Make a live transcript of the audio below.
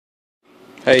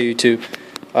Hey YouTube,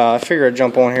 I figured I'd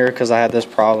jump on here because I had this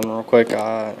problem real quick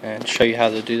and show you how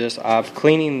to do this. I'm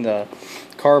cleaning the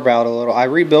carb out a little. I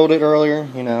rebuilt it earlier,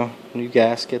 new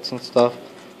gaskets and stuff.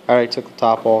 I already took the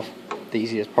top off, the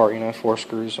easiest part, 4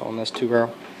 screws on this 2-barrel.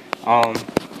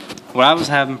 What I was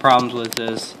having problems with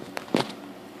is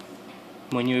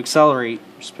when you accelerate,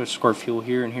 you're supposed to squirt fuel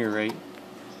here and here, right?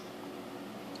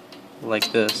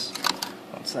 Like this.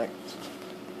 One sec.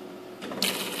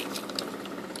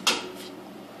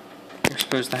 You're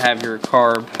supposed to have your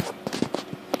carb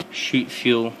shoot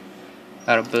fuel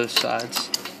out of both sides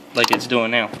like it's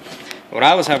doing now. What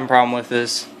I was having a problem with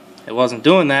is it wasn't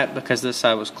doing that because this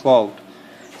side was clogged.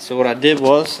 So what I did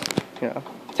was,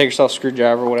 take yourself a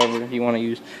screwdriver, whatever you want to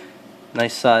use,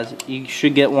 nice size. You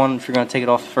should get one if you're going to take it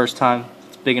off the first time.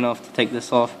 It's big enough to take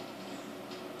this off.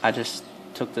 I just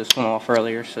took this one off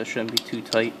earlier, so it shouldn't be too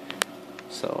tight.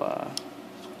 So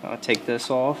I'll take this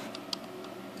off.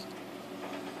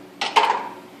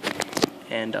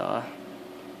 And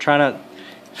try not,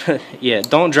 yeah,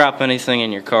 don't drop anything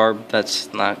in your carb.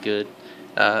 That's not good.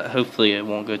 Hopefully it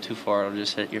won't go too far. It'll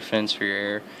just hit your fins for your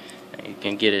air, and you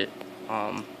can get it.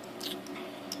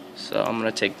 So I'm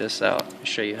gonna take this out and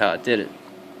show you how I did it.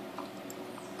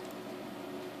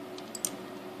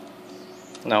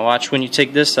 Now watch when you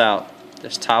take this out.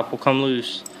 This top will come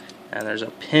loose, and there's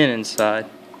a pin inside,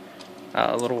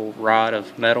 a little rod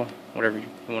of metal, whatever you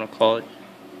want to call it.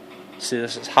 See,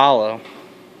 this is hollow.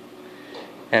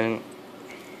 And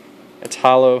it's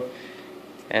hollow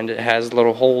and it has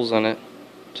little holes in it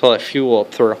to let fuel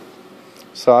up through.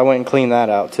 So I went and cleaned that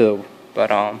out too. But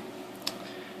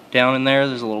down in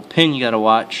there's a little pin you gotta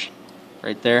watch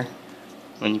right there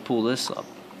when you pull this up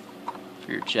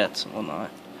for your jets and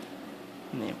whatnot.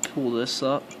 And then you pull this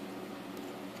up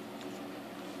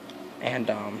and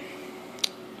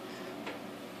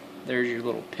there's your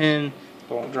little pin.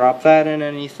 Don't drop that in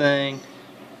anything.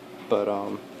 But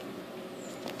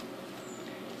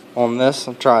on this,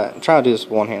 I'm trying to do this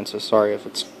with one hand, so sorry if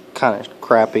it's kind of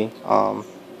crappy. But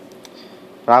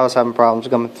I was having problems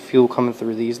with fuel coming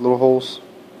through these little holes,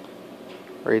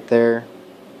 right there,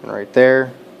 and right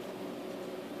there,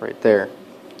 right there.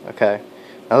 Okay.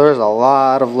 Now there's a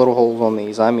lot of little holes on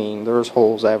these. I mean, there's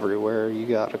holes everywhere. You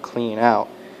got to clean out.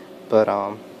 But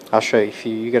I'll show you a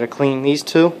few. You got to clean these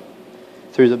two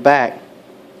through the back.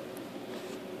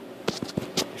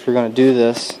 If you're going to do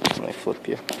this, let me flip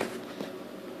you.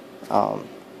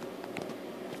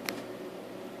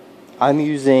 I'm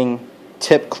using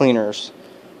tip cleaners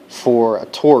for a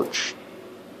torch,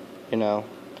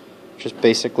 just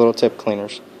basic little tip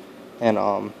cleaners. And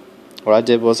what I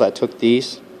did was I took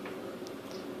these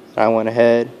and I went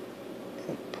ahead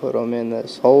and put them in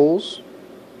those holes.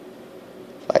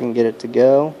 If I can get it to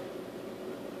go.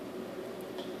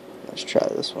 Let's try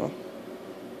this one.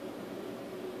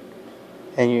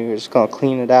 And you're just going to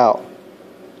clean it out.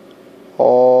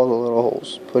 All the little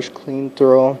holes. Push clean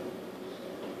through them.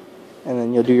 And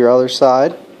then you'll do your other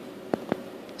side.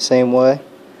 Same way.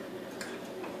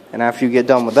 And after you get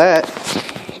done with that,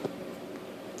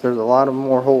 there's a lot of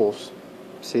more holes.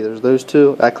 See, there's those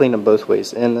two. I cleaned them both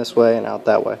ways. In this way and out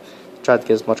that way. Tried to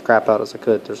get as much crap out as I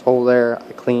could. There's a hole there.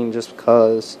 I cleaned just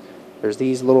because. There's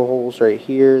these little holes right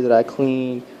here that I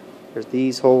cleaned. There's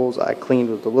these holes I cleaned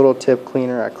with the little tip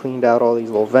cleaner. I cleaned out all these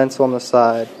little vents on the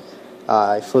side.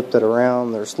 I flipped it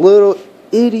around. There's little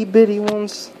itty bitty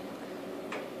ones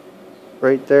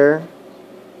right there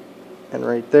and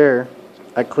right there.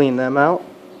 I cleaned them out.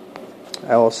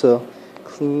 I also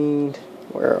cleaned,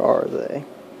 where are they?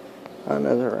 I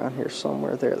know they're around here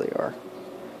somewhere. There they are.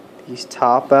 These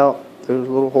top out, those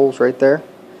little holes right there.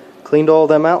 Cleaned all of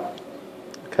them out.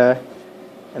 Okay.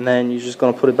 And then you're just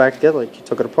going to put it back together like you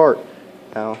took it apart.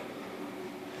 Now,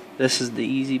 this is the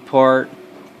easy part.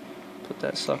 Put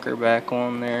that sucker back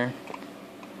on there.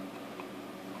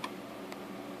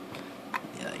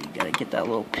 Yeah, you got to get that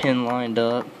little pin lined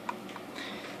up.